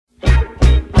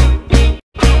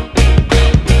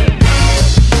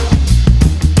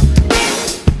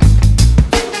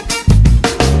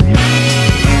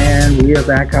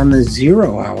back on the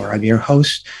Zero Hour. I'm your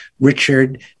host,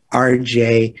 Richard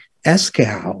RJ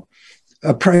Eskow.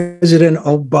 President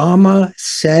Obama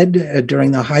said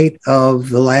during the height of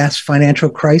the last financial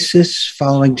crisis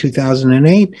following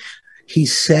 2008, he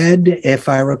said, if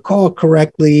I recall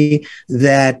correctly,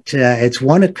 that it's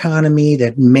one economy,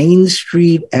 that Main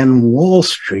Street and Wall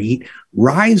Street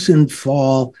rise and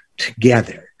fall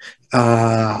together.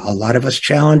 A lot of us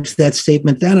challenged that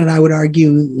statement then, and I would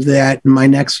argue that my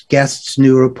next guest's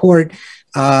new report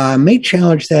may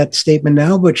challenge that statement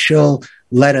now, but she'll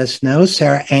let us know.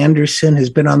 Sarah Anderson has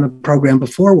been on the program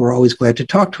before. We're always glad to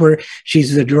talk to her.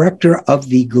 She's the director of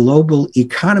the Global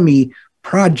Economy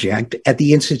Project at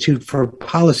the Institute for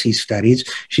Policy Studies.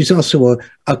 She's also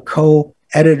a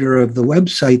co-editor of the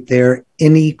website there,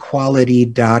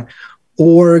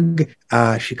 inequality.org.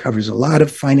 She covers a lot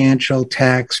of financial,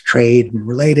 tax, trade, and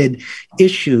related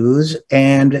issues.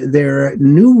 And their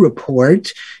new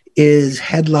report is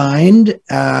headlined,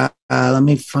 let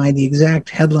me find the exact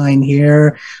headline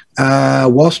here,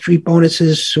 Wall Street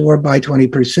bonuses soar by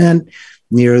 20%,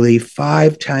 nearly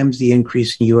 5 times the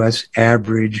increase in U.S.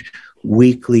 average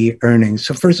weekly earnings.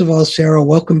 So first of all, Sarah,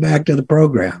 welcome back to the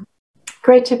program.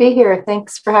 Great to be here.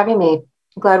 Thanks for having me.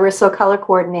 I'm glad we're so color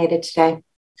coordinated today.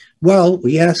 Well,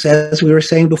 yes, as we were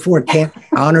saying before, can't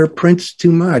honor Prince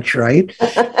too much, right?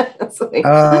 For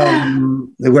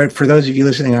those of you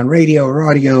listening on radio or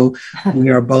audio, we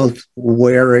are both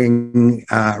wearing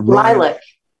Royal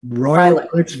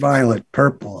Prince Violet,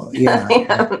 purple. Yeah.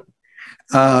 Yeah.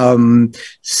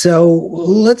 So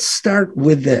let's start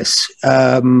with this.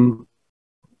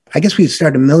 I guess we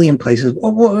start a million places.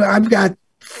 Well, I've got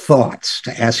thoughts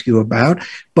to ask you about.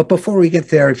 But before we get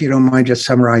there, if you don't mind just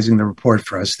summarizing the report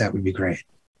for us, that would be great.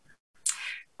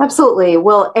 Absolutely.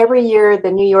 Well, every year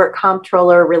the New York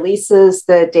Comptroller releases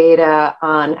the data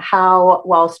on how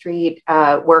Wall Street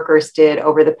workers did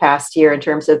over the past year in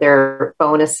terms of their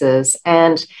bonuses.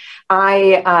 And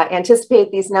I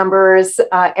anticipate these numbers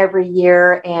every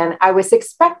year, and I was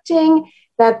expecting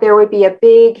that there would be a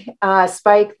big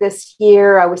spike this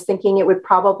year. I was thinking it would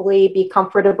probably be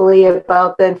comfortably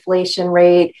above the inflation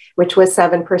rate, which was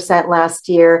 7% last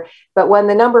year. But when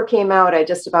the number came out, I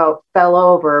just about fell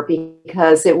over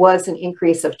because it was an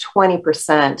increase of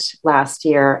 20% last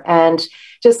year. And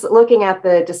just looking at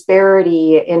the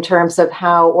disparity in terms of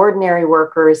how ordinary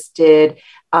workers did,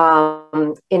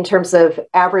 in terms of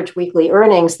average weekly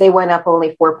earnings, they went up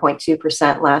only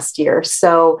 4.2% last year.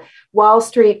 So Wall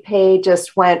Street pay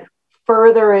just went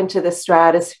further into the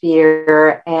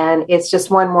stratosphere, and it's just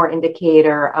one more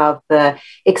indicator of the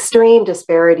extreme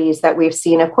disparities that we've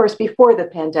seen, of course, before the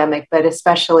pandemic, but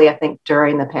especially, I think,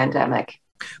 during the pandemic.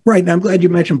 Right. And I'm glad you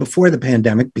mentioned before the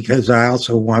pandemic, because I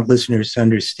also want listeners to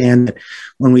understand that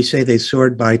when we say they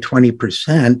soared by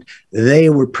 20%, they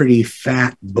were pretty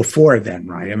fat before then,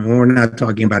 right? I mean, we're not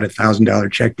talking about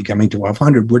 $1,000 check becoming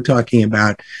 $1,200. We're talking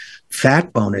about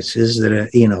fat bonuses that are,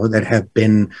 that have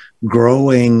been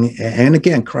growing. And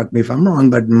again, correct me if I'm wrong,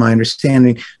 but in my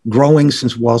understanding, growing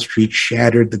since Wall Street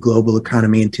shattered the global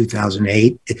economy in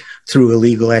 2008 through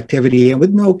illegal activity and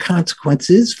with no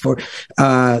consequences for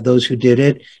those who did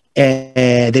it.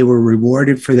 And they were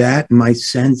rewarded for that. My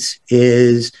sense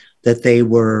is that they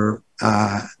were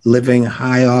living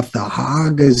high off the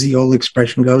hog, as the old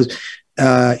expression goes,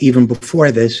 even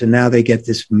before this, and now they get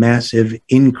this massive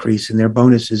increase in their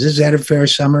bonuses. Is that a fair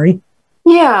summary?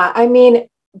 Yeah, I mean,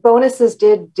 bonuses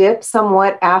did dip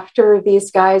somewhat after these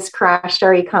guys crashed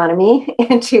our economy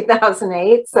in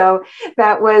 2008. So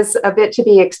that was a bit to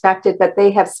be expected, but they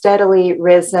have steadily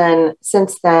risen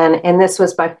since then. And this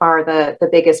was by far the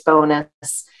biggest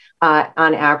bonus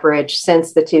on average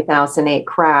since the 2008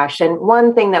 crash. And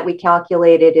one thing that we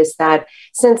calculated is that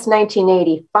since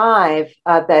 1985,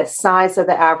 the size of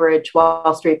the average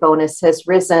Wall Street bonus has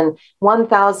risen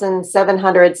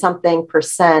 1,700 something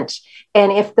percent.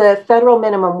 And if the federal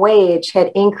minimum wage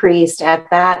had increased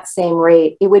at that same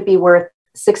rate, it would be worth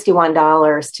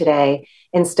 $61 today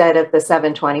instead of the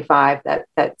 $7.25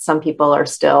 that some people are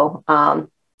still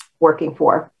working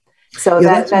for. So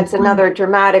yeah, that's another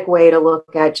dramatic way to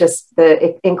look at just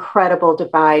the incredible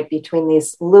divide between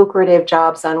these lucrative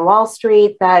jobs on Wall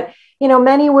Street that,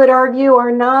 many would argue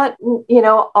are not,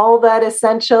 all that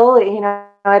essential,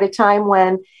 at a time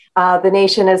when the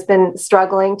nation has been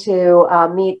struggling to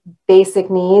meet basic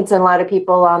needs, and a lot of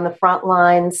people on the front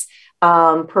lines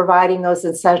providing those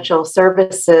essential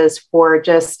services for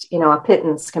just, a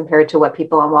pittance compared to what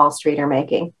people on Wall Street are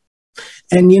making.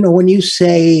 And, when you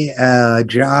say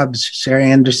jobs, Sarah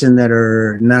Anderson, that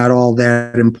are not all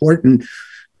that important,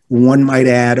 one might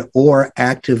add, or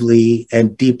actively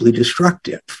and deeply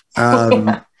destructive.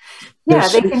 Yeah. Yeah,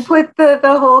 they can put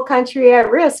the whole country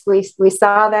at risk. We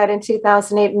saw that in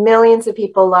 2008. Millions of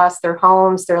people lost their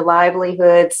homes, their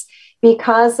livelihoods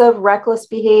because of reckless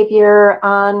behavior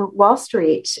on Wall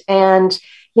Street. And,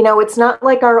 it's not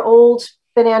like our old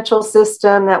financial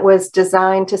system that was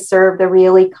designed to serve the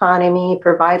real economy,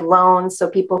 provide loans so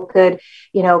people could,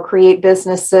 create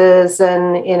businesses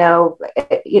and,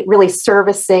 really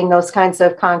servicing those kinds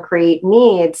of concrete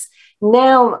needs.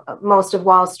 Now, most of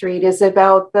Wall Street is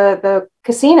about the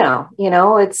casino.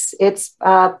 It's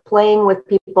playing with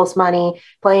people's money,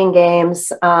 playing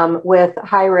games with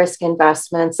high risk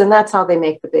investments, and that's how they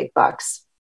make the big bucks.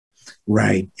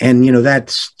 Right. And, that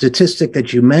statistic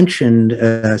that you mentioned,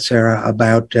 Sarah,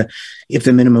 about if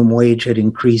the minimum wage had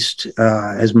increased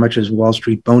as much as Wall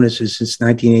Street bonuses since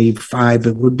 1985,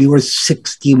 it would be worth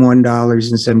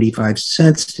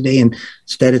 $61.75 today. And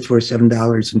instead, it's worth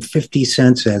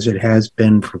 $7.50, as it has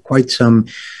been for quite some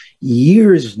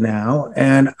years now.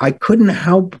 And I couldn't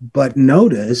help but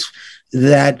notice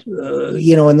that,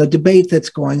 in the debate that's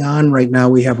going on right now,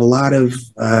 we have a lot of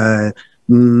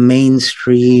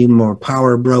mainstream or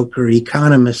power broker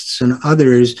economists and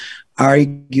others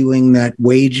arguing that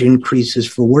wage increases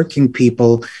for working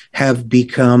people have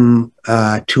become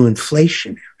too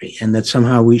inflationary and that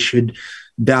somehow we should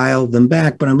dial them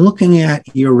back. But I'm looking at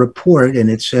your report and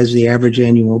it says the average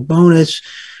annual bonus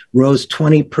rose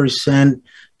 20%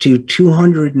 to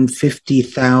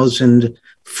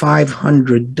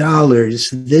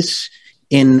 $250,500. This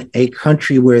in a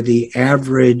country where the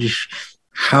average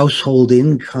household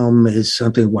income is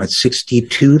something,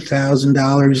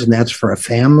 $62,000, and that's for a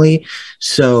family.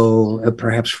 So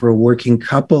perhaps for a working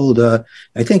couple, I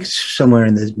think somewhere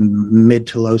in the mid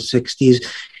to low 60s.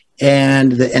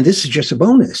 And this is just a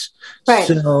bonus. Right.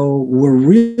 So we're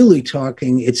really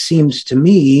talking, it seems to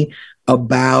me,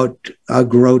 about a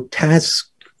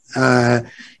grotesque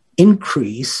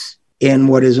increase in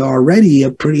what is already a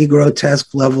pretty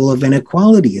grotesque level of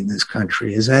inequality in this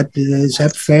country. Is that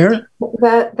fair?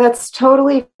 That's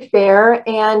totally fair.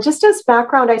 And just as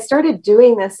background, I started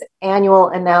doing this annual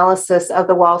analysis of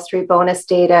the Wall Street bonus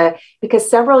data because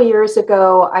several years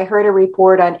ago, I heard a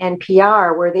report on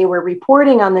NPR where they were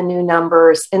reporting on the new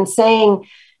numbers and saying,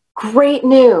 great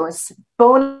news,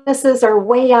 bonuses are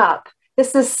way up.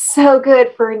 This is so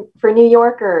good for New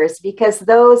Yorkers because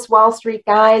those Wall Street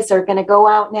guys are going to go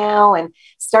out now and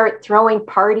start throwing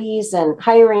parties and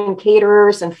hiring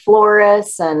caterers and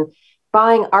florists and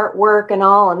buying artwork and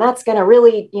all. And that's going to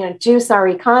really, juice our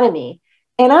economy.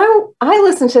 And I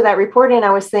listened to that report and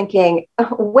I was thinking,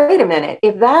 wait a minute,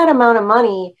 if that amount of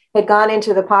money had gone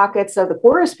into the pockets of the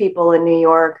poorest people in New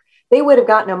York, they would have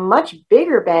gotten a much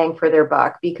bigger bang for their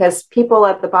buck because people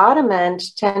at the bottom end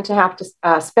tend to have to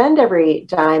spend every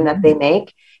dime that they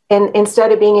make. And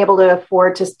instead of being able to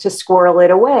afford to squirrel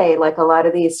it away, like a lot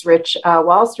of these rich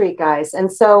Wall Street guys. And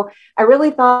so I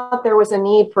really thought there was a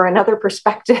need for another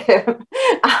perspective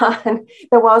on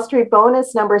the Wall Street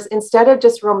bonus numbers, instead of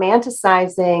just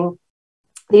romanticizing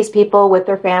these people with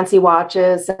their fancy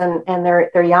watches and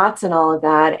their yachts and all of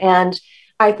that. And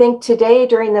I think today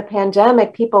during the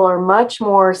pandemic, people are much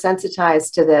more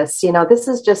sensitized to this. This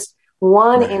is just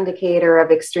one indicator of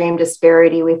extreme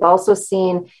disparity. We've also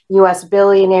seen U.S.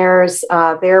 billionaires,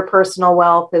 their personal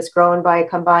wealth has grown by a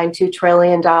combined $2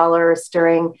 trillion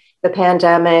during the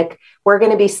pandemic. We're going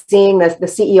to be seeing the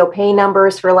CEO pay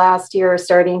numbers for last year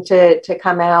starting to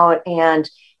come out. And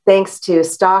thanks to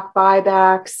stock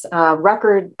buybacks,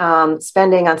 record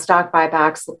spending on stock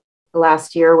buybacks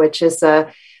last year, which is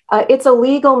it's a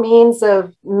legal means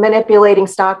of manipulating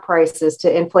stock prices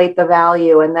to inflate the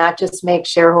value, and that just makes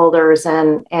shareholders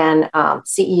and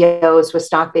CEOs with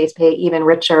stock-based pay even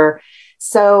richer.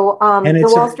 So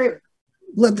the Wall Street.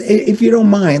 If you don't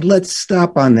mind, let's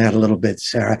stop on that a little bit,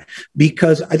 Sarah,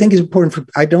 because I think it's important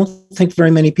I don't think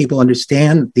very many people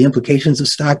understand the implications of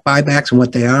stock buybacks and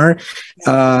what they are.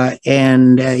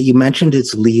 And you mentioned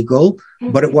it's legal,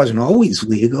 but it wasn't always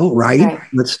legal, right?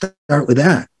 Let's start with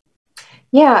that.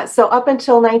 Yeah, so up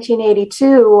until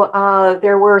 1982,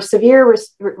 there were severe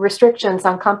restrictions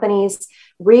on companies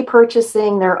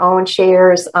repurchasing their own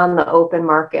shares on the open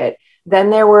market. Then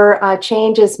there were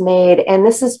changes made, and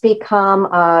this has become,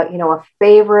 a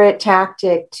favorite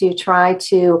tactic to try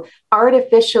to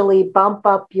artificially bump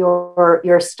up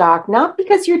your stock, not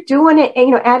because you're doing it,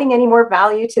 adding any more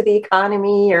value to the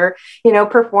economy or,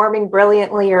 performing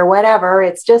brilliantly or whatever.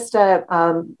 It's just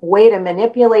a way to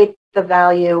manipulate the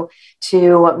value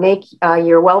to make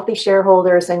your wealthy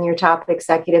shareholders and your top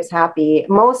executives happy.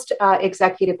 Most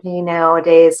executive pay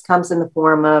nowadays comes in the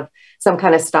form of some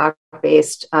kind of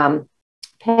stock-based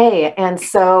pay. And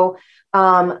so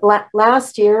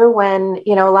Last year, when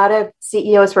a lot of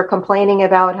CEOs were complaining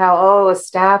about how a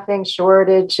staffing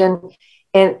shortage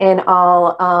and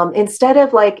all, instead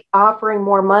of like offering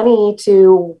more money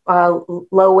to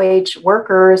low wage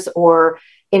workers or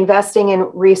investing in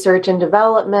research and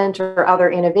development or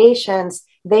other innovations,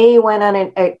 they went on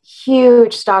a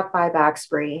huge stock buyback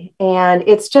spree. And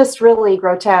it's just really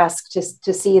grotesque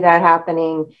to see that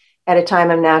happening at a time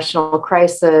of national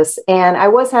crisis. And I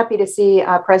was happy to see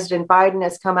President Biden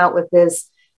has come out with his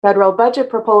federal budget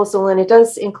proposal, and it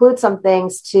does include some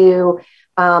things to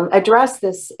address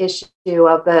this issue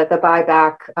of the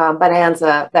buyback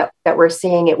bonanza that we're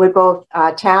seeing. It would both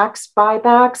tax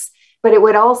buybacks, but it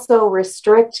would also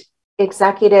restrict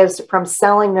executives from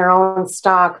selling their own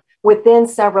stock within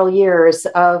several years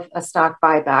of a stock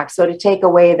buyback. So to take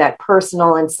away that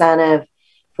personal incentive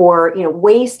for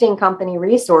wasting company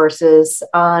resources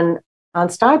on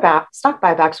stock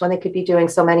buybacks when they could be doing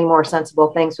so many more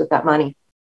sensible things with that money.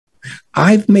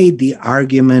 I've made the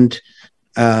argument,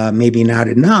 maybe not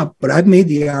enough, but I've made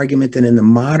the argument that in the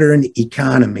modern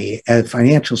economy,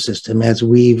 financial system, as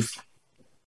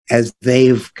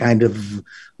they've kind of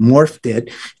morphed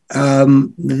it,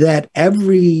 that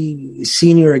every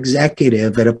senior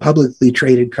executive at a publicly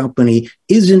traded company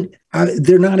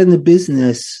they're not in the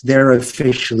business they're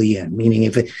officially in, meaning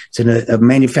if it's in a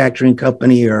manufacturing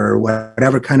company or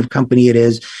whatever kind of company it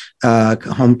is,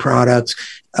 home products,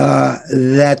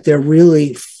 that they're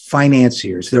really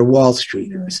financiers, they're Wall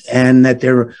Streeters, and that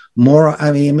they're more,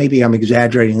 maybe I'm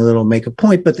exaggerating a little, make a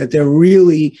point, but that they're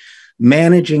really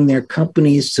managing their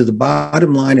companies to the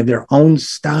bottom line of their own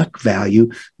stock value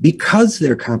because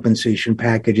their compensation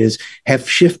packages have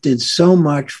shifted so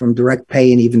much from direct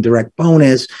pay and even direct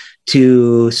bonus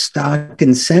to stock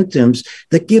incentives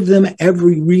that give them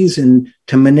every reason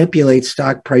to manipulate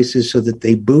stock prices so that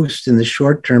they boost in the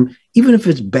short term, even if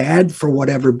it's bad for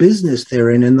whatever business they're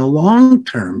in the long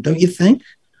term, don't you think?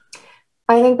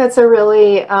 I think that's a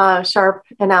really sharp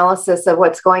analysis of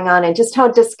what's going on and just how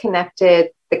disconnected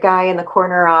the guy in the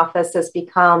corner office has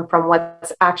become from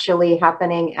what's actually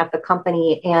happening at the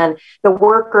company and the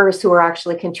workers who are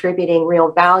actually contributing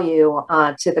real value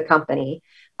to the company.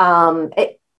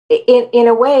 In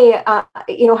a way,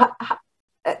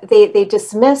 they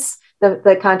dismiss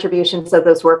the contributions of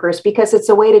those workers because it's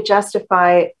a way to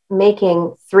justify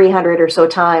making 300 or so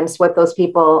times what those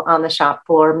people on the shop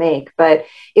floor make. But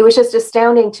it was just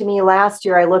astounding to me last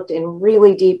year. I looked in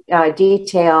really deep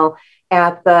detail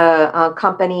at the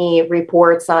company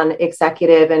reports on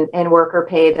executive and worker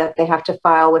pay that they have to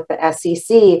file with the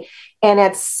SEC. And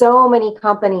at so many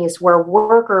companies where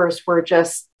workers were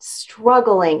just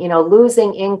struggling,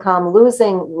 losing income,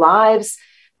 losing lives,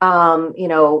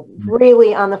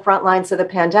 really on the front lines of the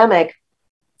pandemic,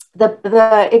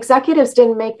 the executives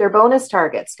didn't make their bonus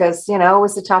targets because, it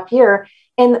was a tough year.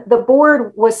 And the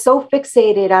board was so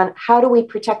fixated on how do we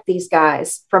protect these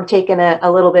guys from taking a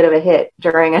little bit of a hit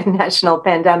during a national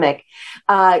pandemic?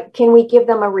 Can we give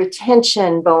them a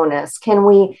retention bonus? Can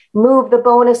we move the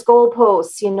bonus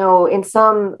goalposts, in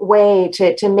some way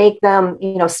to make them,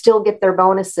 still get their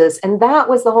bonuses? And that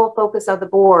was the whole focus of the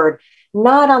board,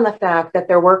 not on the fact that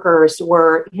their workers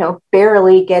were,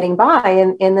 barely getting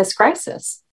by in this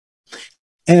crisis.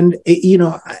 And,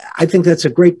 I think that's a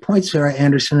great point, Sarah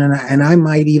Anderson, and I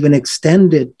might even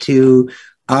extend it to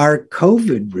our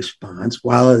COVID response.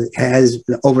 While it has,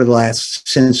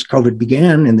 since COVID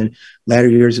began in the latter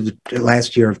years of the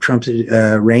last year of Trump's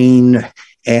reign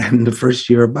and the first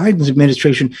year of Biden's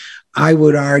administration, I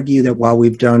would argue that while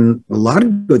we've done a lot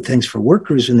of good things for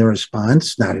workers in the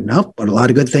response, not enough, but a lot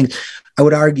of good things, I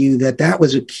would argue that that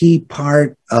was a key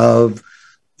part of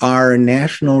our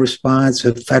national response,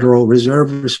 a Federal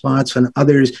Reserve response, and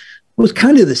others was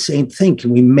kind of the same thing. Can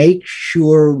we make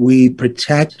sure we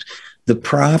protect the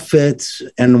profits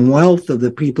and wealth of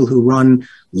the people who run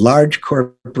large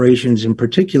corporations in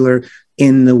particular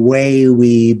in the way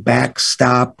we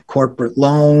backstop corporate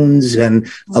loans and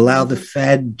allow the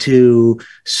Fed to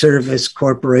service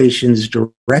corporations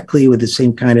directly with the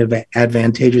same kind of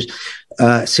advantageous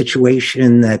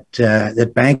situation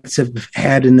that banks have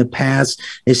had in the past.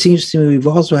 It seems to me we've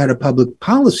also had a public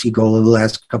policy goal in the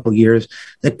last couple of years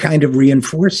that kind of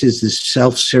reinforces this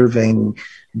self-serving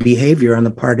behavior on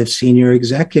the part of senior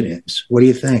executives. What do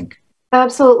you think?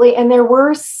 Absolutely. And there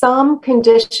were some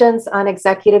conditions on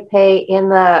executive pay in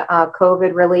the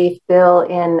COVID relief bill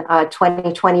in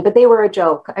 2020, but they were a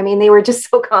joke. I mean, they were just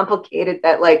so complicated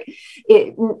that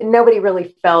nobody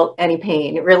really felt any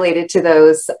pain related to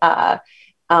those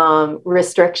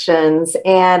restrictions.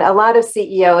 And a lot of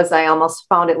CEOs, I almost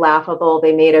found it laughable.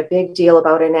 They made a big deal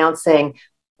about announcing,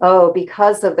 oh,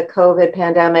 because of the COVID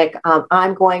pandemic,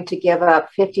 I'm going to give up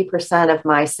 50% of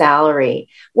my salary.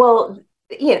 Well,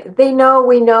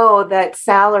 we know that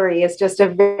salary is just a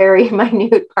very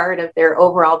minute part of their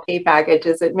overall pay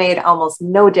packages. It made almost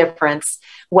no difference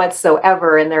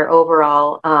whatsoever in their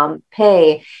overall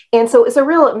pay. And so it's a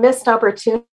real missed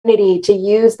opportunity to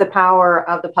use the power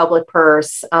of the public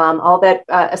purse, all that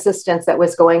assistance that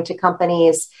was going to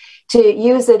companies, to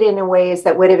use it in ways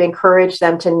that would have encouraged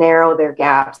them to narrow their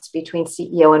gaps between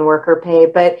CEO and worker pay.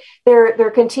 But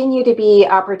there continue to be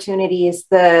opportunities.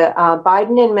 The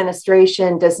Biden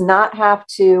administration does not have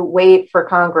to wait for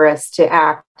Congress to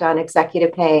act on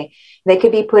executive pay. They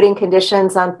could be putting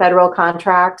conditions on federal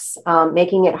contracts,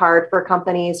 making it hard for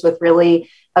companies with really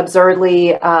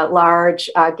absurdly large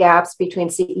gaps between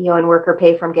CEO and worker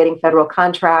pay from getting federal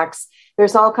contracts.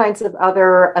 There's all kinds of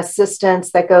other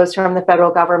assistance that goes from the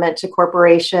federal government to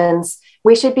corporations.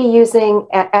 We should be using,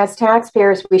 as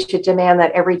taxpayers, we should demand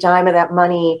that every dime of that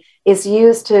money is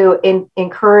used to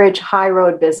encourage high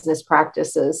road business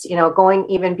practices, going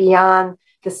even beyond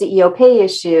the CEO pay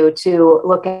issue to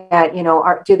look at,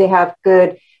 do they have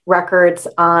good records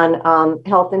on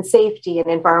health and safety and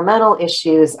environmental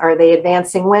issues? Are they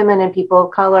advancing women and people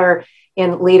of color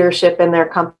in leadership in their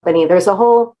company? There's a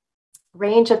whole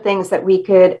range of things that we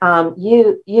could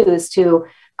use to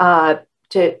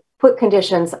put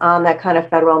conditions on that kind of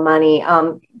federal money.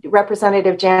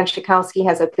 Representative Jan Schakowsky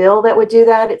has a bill that would do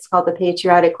that. It's called the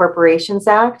Patriotic Corporations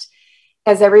Act.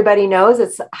 As everybody knows,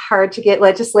 it's hard to get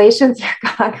legislation through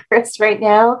Congress right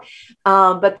now.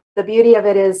 But the beauty of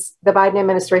it is the Biden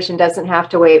administration doesn't have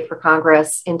to wait for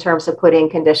Congress in terms of putting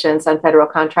conditions on federal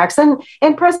contracts.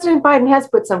 And President Biden has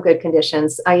put some good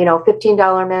conditions,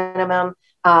 $15 minimum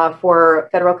for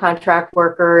federal contract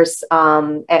workers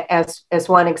as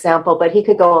one example, but he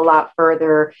could go a lot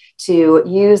further to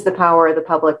use the power of the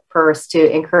public purse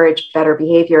to encourage better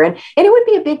behavior. And it would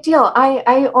be a big deal.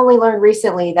 I only learned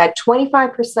recently that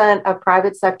 25% of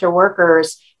private sector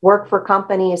workers work for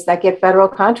companies that get federal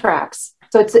contracts.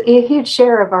 So it's a huge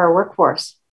share of our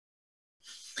workforce.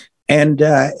 And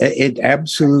it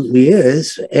absolutely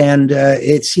is. And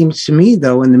it seems to me,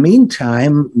 though, in the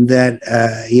meantime, that,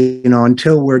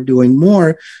 until we're doing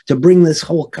more to bring this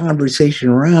whole conversation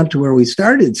around to where we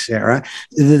started, Sarah,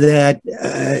 that,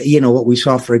 what we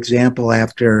saw, for example,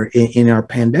 after in our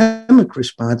pandemic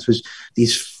response was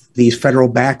these federal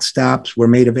backstops were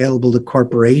made available to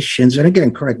corporations. And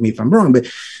again, correct me if I'm wrong, but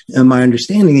my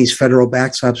understanding, these federal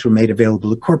backstops were made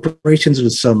available to corporations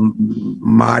with some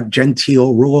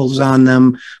genteel rules on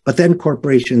them. But then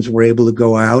corporations were able to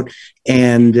go out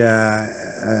and,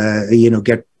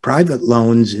 get private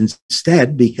loans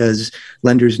instead because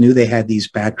lenders knew they had these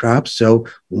backdrops. So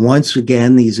once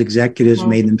again, these executives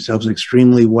made themselves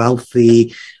extremely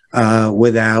wealthy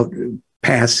without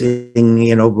passing,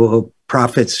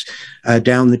 profits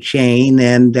down the chain,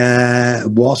 and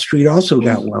Wall Street also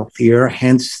got wealthier.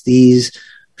 Hence these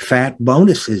fat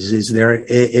bonuses. Is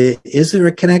there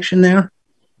a connection there?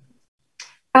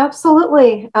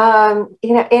 Absolutely, and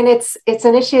it's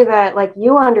an issue that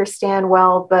you understand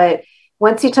well, but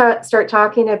once you start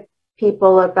talking to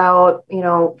people about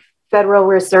Federal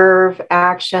Reserve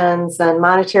actions and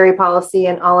monetary policy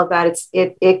and all of that,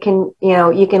 it can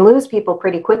you can lose people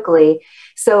pretty quickly.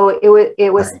 So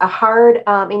it was a hard,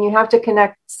 and you have to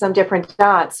connect some different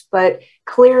dots. But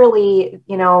clearly,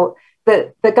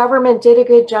 the government did a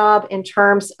good job in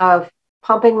terms of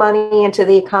pumping money into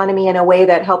the economy in a way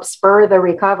that helped spur the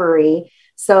recovery.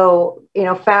 So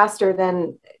faster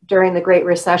than during the Great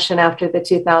Recession after the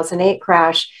 2008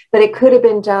 crash. But it could have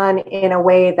been done in a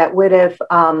way that would have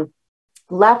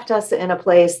left us in a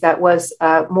place that was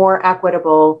more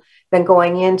equitable than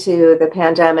going into the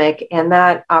pandemic. And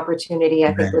that opportunity,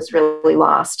 I think, was really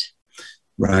lost.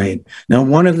 Right. Now,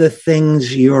 one of the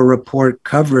things your report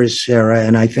covers, Sarah,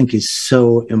 and I think is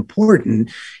so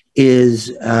important, is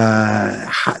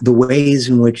the ways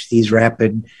in which these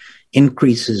rapid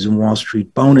increases in Wall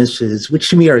Street bonuses, which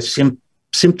to me are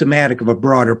symptomatic of a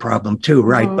broader problem too,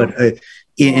 right? Mm-hmm. But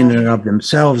in and of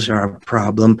themselves are a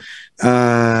problem.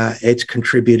 It's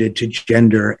contributed to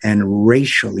gender and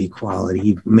racial equality.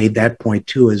 You've made that point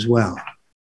too as well.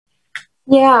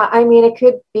 Yeah, I mean, it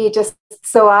could be just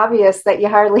so obvious that you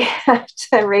hardly have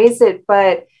to raise it,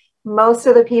 but most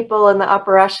of the people in the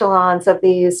upper echelons of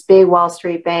these big Wall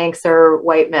Street banks are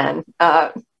white men.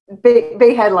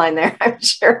 Big headline there, I'm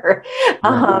sure.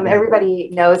 Everybody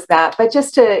knows that. But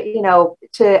just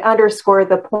to underscore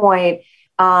the point,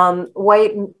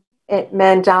 white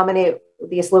men dominate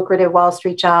these lucrative Wall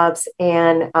Street jobs,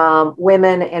 and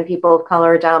women and people of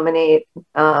color dominate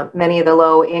many of the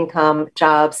low income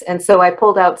jobs. And so I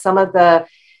pulled out some of the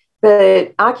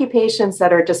the occupations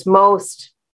that are just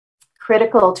most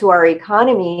critical to our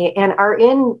economy and are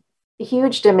in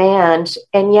huge demand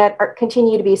and yet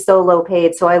continue to be so low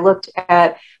paid. So I looked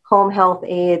at home health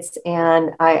aides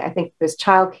and I think there's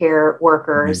childcare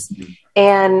workers. Mm-hmm.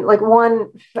 And like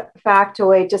one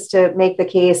factoid, just to make the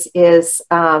case, is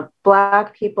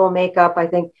Black people make up, I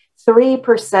think,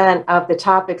 3% of the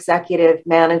top executive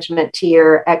management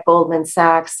tier at Goldman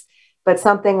Sachs, but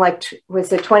something like,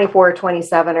 was it 24 or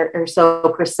 27 or so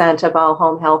percent of all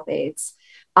home health aides.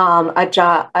 A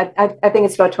job, I think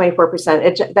it's about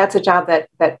 24%. That's a job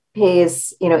that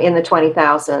pays, in the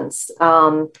 20,000s.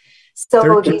 So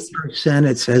 13%,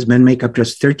 it says men make up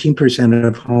just 13%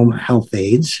 of home health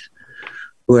aides,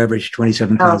 who average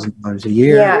 $27,000 a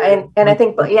year. Yeah, and I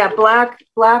think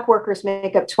black workers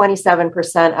make up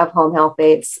 27% of home health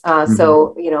aides. Mm-hmm.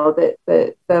 So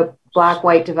the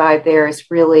Black-white divide there is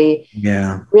really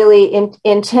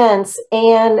intense.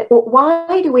 And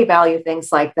why do we value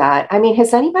things like that? I mean,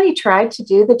 has anybody tried to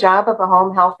do the job of a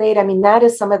home health aide? I mean, that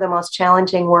is some of the most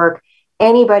challenging work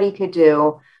anybody could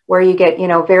do, where you get,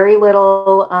 very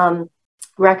little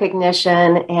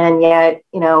recognition, and yet,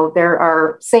 there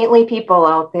are saintly people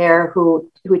out there who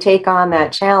take on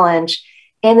that challenge,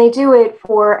 and they do it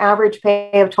for average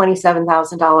pay of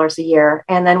 $27,000 a year.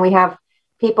 And then we have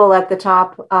people at the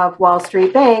top of Wall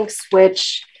Street banks,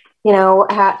 which,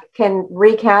 can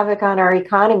wreak havoc on our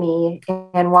economy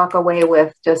and walk away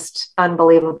with just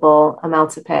unbelievable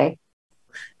amounts of pay.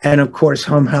 And of course,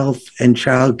 home health and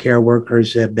childcare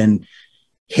workers have been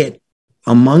hit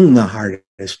among the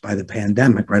hardest by the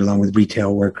pandemic, right along with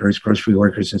retail workers, grocery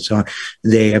workers, and so on.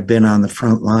 They have been on the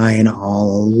front line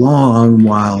all along,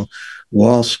 while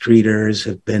Wall Streeters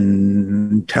have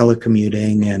been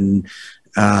telecommuting and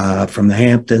from the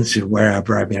Hamptons or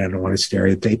wherever. I mean, I don't want to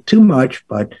stereotype too much,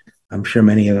 but I'm sure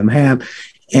many of them have.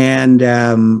 And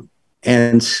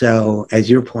so, as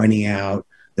you're pointing out,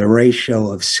 the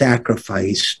ratio of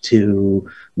sacrifice to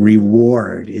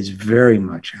reward is very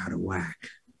much out of whack.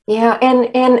 Yeah,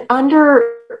 and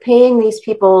underpaying these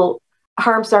people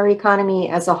harms our economy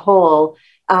as a whole.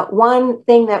 One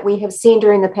thing that we have seen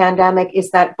during the pandemic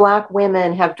is that Black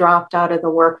women have dropped out of the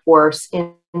workforce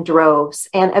in droves.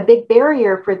 And a big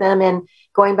barrier for them in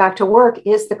going back to work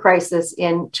is the crisis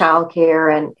in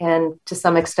childcare and to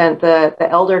some extent the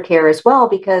elder care as well,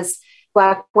 because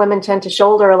Black women tend to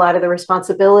shoulder a lot of the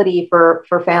responsibility for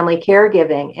family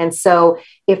caregiving. And so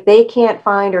if they can't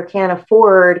find or can't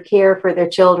afford care for their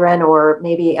children, or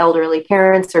maybe elderly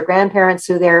parents or grandparents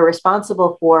who they're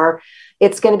responsible for,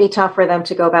 it's going to be tough for them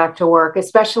to go back to work,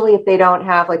 especially if they don't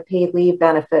have like paid leave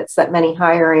benefits that many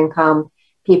higher income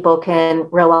people can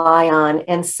rely on.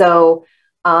 And so,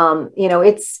 many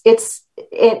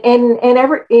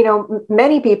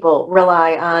people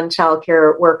rely on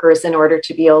childcare workers in order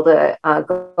to be able to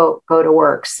go to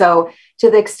work. So to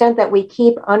the extent that we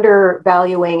keep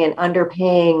undervaluing and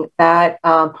underpaying that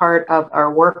part of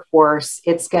our workforce,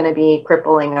 it's going to be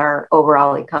crippling our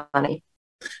overall economy.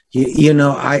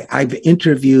 I've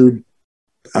interviewed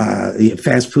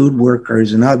fast food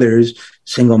workers and others,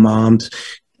 single moms,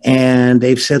 and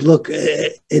they've said, look,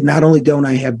 not only don't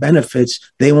I have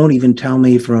benefits, they won't even tell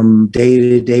me from day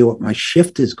to day what my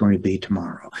shift is going to be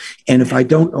tomorrow. And if I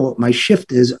don't know what my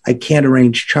shift is, I can't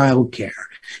arrange childcare.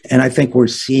 And I think we're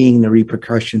seeing the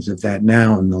repercussions of that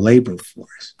now in the labor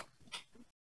force.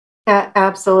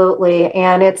 Absolutely.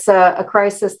 And it's a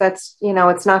crisis that's,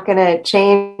 it's not going to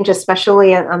change,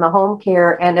 especially on the home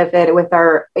care end of it with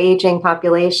our aging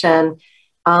population.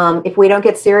 If we don't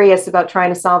get serious about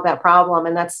trying to solve that problem.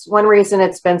 And that's one reason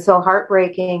it's been so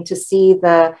heartbreaking to see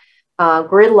the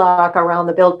gridlock around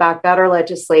the Build Back Better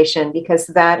legislation, because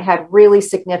that had really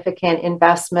significant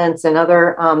investments and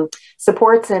other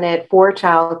supports in it for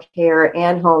child care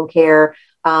and home care,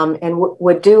 and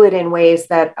would do it in ways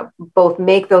that both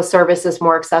make those services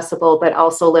more accessible, but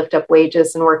also lift up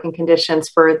wages and working conditions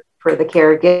for the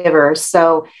caregivers.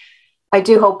 So I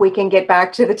do hope we can get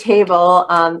back to the table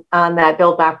on that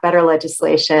Build Back Better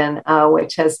legislation,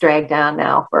 which has dragged down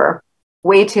now for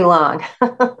way too long.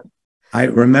 I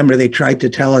remember they tried to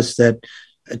tell us that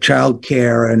child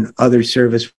care and other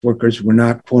service workers were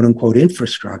not, quote unquote,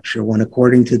 infrastructure, when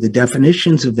according to the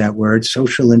definitions of that word,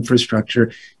 social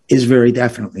infrastructure is very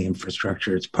definitely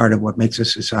infrastructure. It's part of what makes a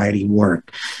society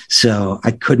work. So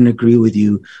I couldn't agree with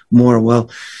you more. Well,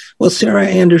 Sarah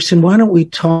Anderson, why don't we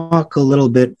talk a little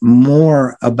bit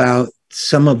more about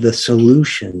some of the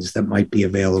solutions that might be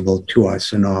available to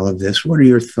us in all of this? What are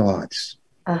your thoughts?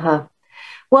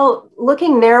 Well,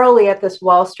 looking narrowly at this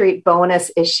Wall Street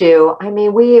bonus issue, I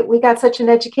mean, we got such an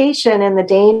education in the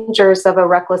dangers of a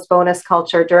reckless bonus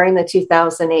culture during the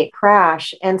 2008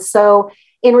 crash. And so,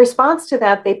 in response to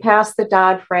that, they passed the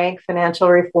Dodd-Frank financial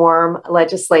reform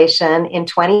legislation in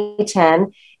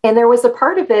 2010. And there was a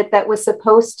part of it that was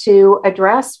supposed to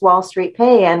address Wall Street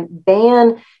pay and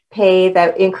ban pay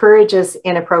that encourages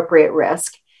inappropriate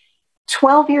risk.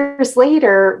 12 years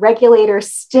later,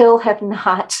 regulators still have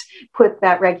not put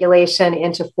that regulation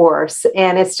into force.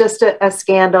 And it's just a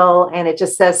scandal. And it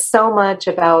just says so much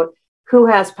about who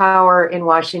has power in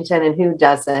Washington and who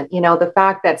doesn't. You know, the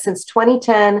fact that since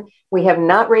 2010, we have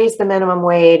not raised the minimum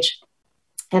wage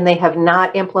and they have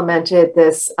not implemented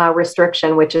this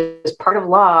restriction, which is part of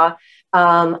law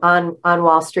on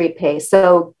Wall Street pay.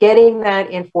 So getting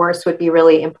that enforced would be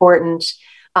really important.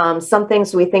 Some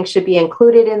things we think should be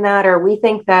included in that, or we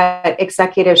think that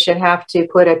executives should have to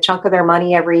put a chunk of their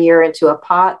money every year into a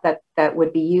pot that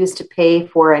would be used to pay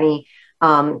for any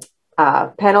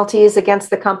penalties against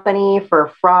the company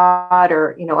for fraud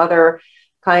or, you know, other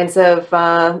kinds of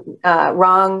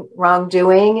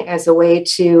wrongdoing as a way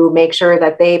to make sure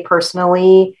that they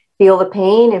personally feel the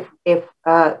pain if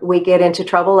we get into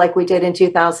trouble like we did in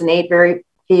 2008. Very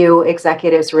few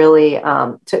executives really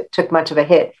took much of a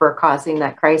hit for causing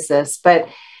that crisis. But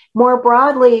more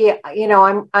broadly, you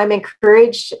know, I'm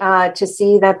encouraged to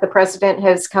see that the president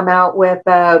has come out with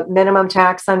a minimum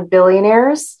tax on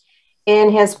billionaires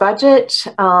in his budget.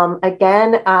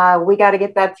 Again, we got to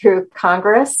get that through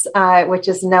Congress, which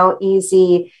is no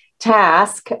easy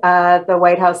task. The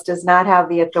White House does not have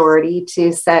the authority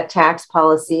to set tax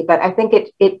policy, but I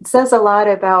think it says a lot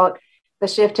about the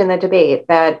shift in the debate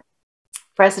that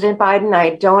President Biden,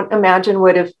 I don't imagine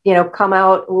would have, you know, come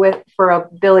out for a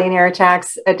billionaire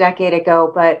tax a decade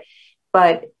ago, but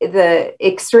the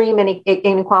extreme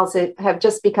inequalities have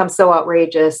just become so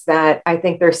outrageous that I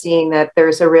think they're seeing that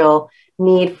there's a real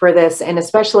need for this, and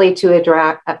especially to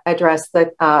address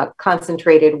the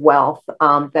concentrated wealth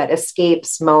that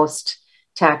escapes most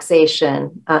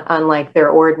taxation, unlike their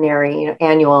ordinary, you know,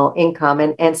 annual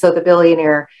income. And so the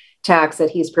billionaire tax that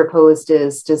he's proposed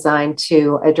is designed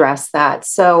to address that.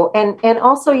 So, and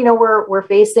also, you know, we're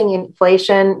facing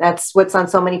inflation. That's what's on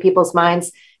so many people's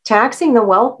minds. Taxing the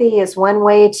wealthy is one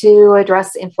way to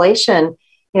address inflation.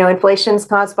 You know, inflation is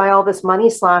caused by all this money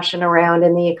sloshing around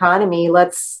in the economy.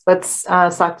 Let's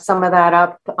suck some of that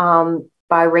up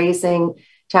by raising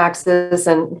taxes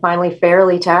and finally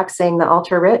fairly taxing the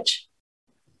ultra rich.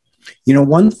 You know,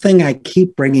 one thing I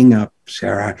keep bringing up,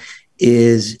 Sarah,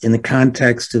 is in the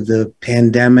context of the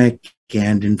pandemic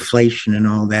and inflation and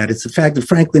all that, it's the fact that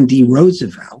Franklin D.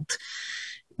 Roosevelt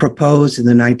proposed in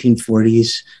the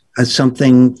 1940s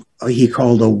something he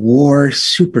called a war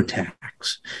super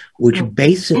tax, which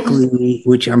basically,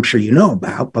 which I'm sure you know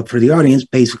about, but for the audience,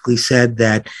 basically said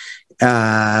that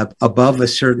above a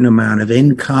certain amount of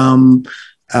income,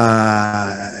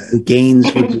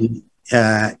 gains would be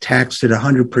taxed at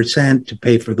 100% to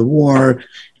pay for the war.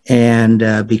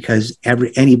 And because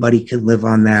anybody can live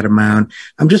on that amount.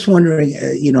 I'm just wondering,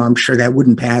 you know, I'm sure that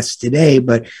wouldn't pass today,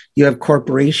 but you have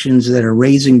corporations that are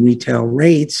raising retail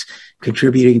rates,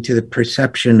 contributing to the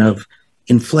perception of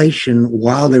inflation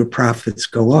while their profits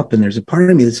go up. And there's a part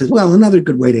of me that says, well, another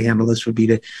good way to handle this would be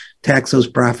to tax those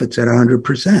profits at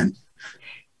 100%.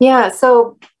 Yeah,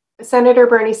 so Senator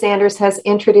Bernie Sanders has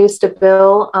introduced a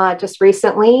bill just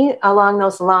recently along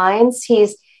those lines.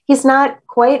 He's not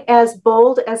quite as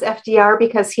bold as FDR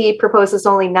because he proposes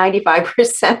only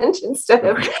 95% instead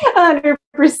of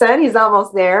 100%. He's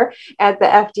almost there at the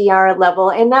FDR level.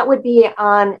 And that would be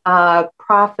on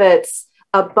profits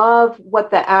above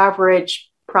what the average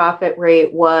profit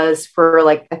rate was for,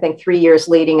 like, I think 3 years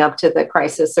leading up to the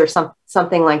crisis or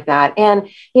something like that. And,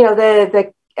 you know,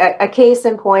 a case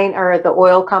in point are the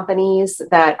oil companies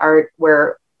that are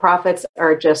where profits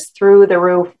are just through the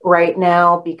roof right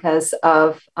now because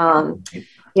of,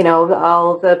 you know,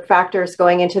 all the factors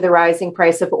going into the rising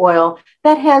price of oil.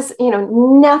 That has, you know,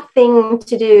 nothing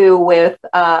to do with,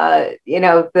 you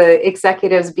know, the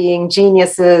executives being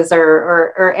geniuses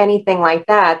or anything like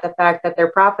that. The fact that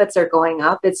their profits are going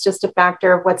up, it's just a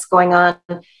factor of what's going on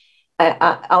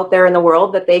out there in the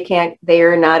world that they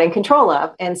are not in control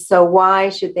of. And so why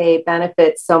should they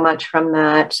benefit so much from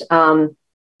that?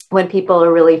 When people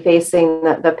are really facing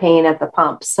the pain at the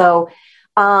pump. So,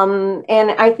 and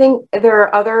I think there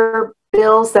are other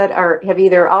bills that have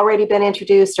either already been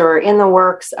introduced or in the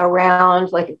works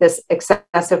around, like, this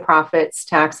excessive profits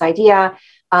tax idea.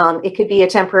 It could be a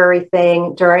temporary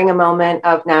thing during a moment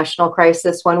of national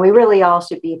crisis when we really all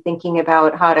should be thinking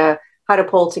about how to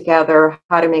pull together,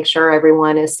 how to make sure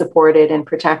everyone is supported and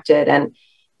protected. And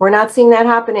we're not seeing that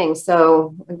happening.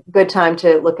 So good time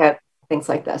to look at things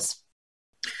like this.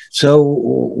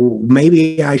 So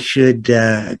maybe I should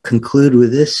conclude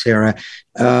with this, Sarah.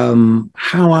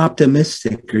 How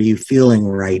optimistic are you feeling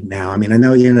right now? I mean, I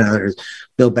know, there's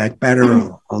Build Back Better.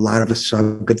 A lot of us saw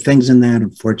good things in that.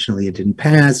 Unfortunately, it didn't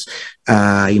pass.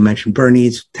 You mentioned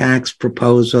Bernie's tax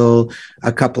proposal,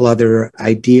 a couple other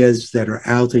ideas that are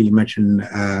out there. You mentioned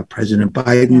President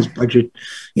Biden's budget,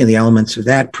 the elements of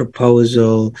that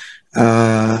proposal.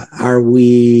 Are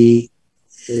we...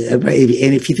 and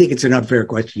if you think it's an unfair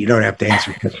question, you don't have to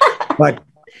answer it.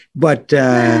 But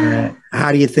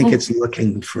how do you think it's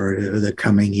looking for the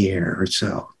coming year or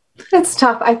so? It's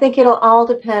tough. I think it'll all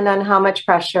depend on how much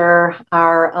pressure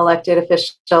our elected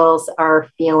officials are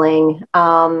feeling.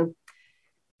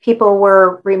 People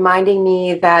were reminding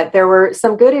me that there were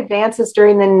some good advances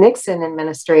during the Nixon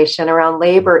administration around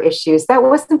labor issues. That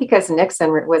wasn't because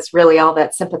Nixon was really all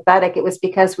that sympathetic. It was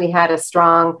because we had a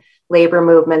strong labor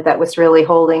movement that was really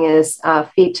holding his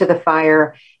feet to the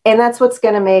fire. And that's what's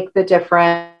going to make the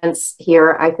difference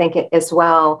here, I think, as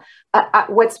well.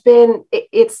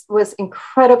 It was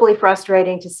incredibly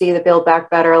frustrating to see the Build Back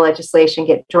Better legislation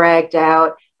get dragged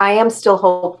out. I am still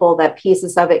hopeful that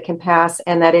pieces of it can pass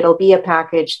and that it'll be a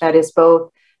package that is both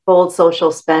bold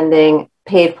social spending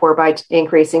paid for by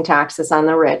increasing taxes on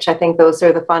the rich. I think those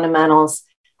are the fundamentals.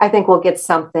 I think we'll get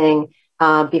something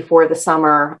before the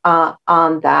summer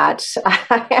on that.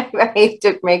 I hate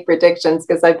to make predictions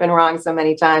because I've been wrong so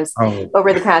many times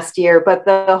over the past year. But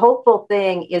the hopeful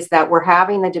thing is that we're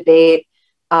having the debate.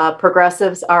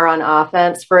 Progressives are on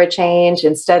offense for a change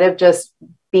instead of just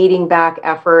beating back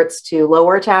efforts to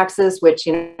lower taxes, which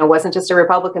wasn't just a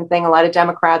Republican thing. A lot of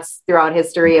Democrats throughout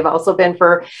history have also been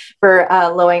for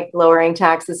lowering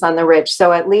taxes on the rich.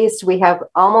 So at least we have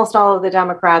almost all of the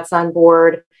Democrats on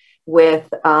board with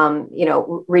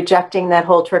rejecting that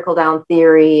whole trickle down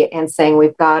theory and saying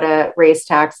we've got to raise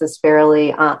taxes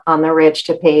fairly on the rich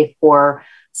to pay for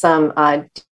some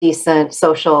decent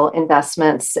social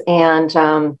investments. And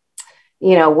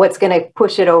what's going to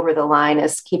push it over the line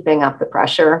is keeping up the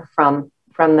pressure from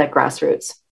the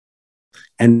grassroots.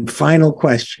 And final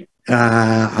question,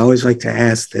 I always like to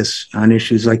ask this on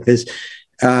issues like this.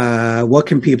 What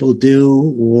can people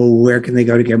do? Where can they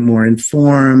go to get more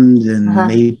informed and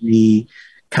maybe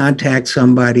contact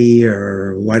somebody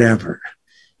or whatever?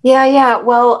 Yeah.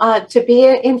 Well, to be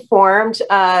informed,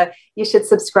 you should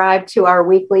subscribe to our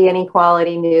weekly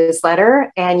inequality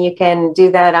newsletter, and you can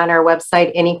do that on our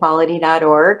website,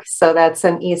 inequality.org. So that's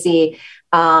an easy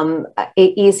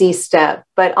step.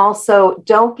 But also,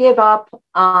 don't give up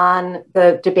on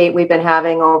the debate we've been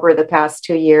having over the past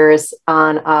 2 years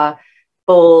on a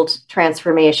bold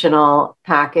transformational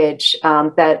package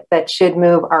that should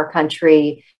move our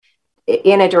country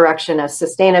in a direction of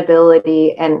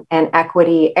sustainability and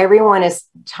equity. Everyone is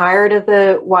tired of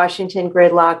the Washington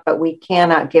gridlock, but we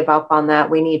cannot give up on that.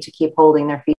 We need to keep holding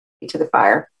their feet to the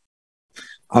fire.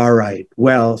 All right.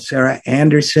 Well, Sarah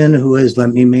Anderson, who is, let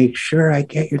me make sure I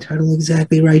get your title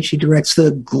exactly right. She directs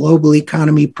the Global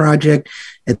Economy Project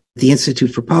at the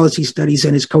Institute for Policy Studies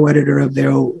and is co-editor of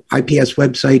their IPS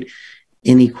website,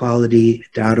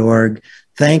 inequality.org.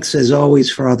 Thanks, as always,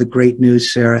 for all the great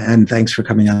news, Sarah, and thanks for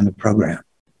coming on the program.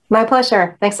 My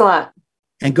pleasure. Thanks a lot.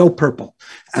 And go purple.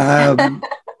 And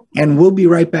we'll be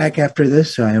right back after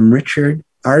this. I am Richard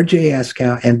RJ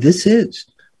Eskow, and this is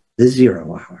The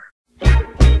Zero Hour.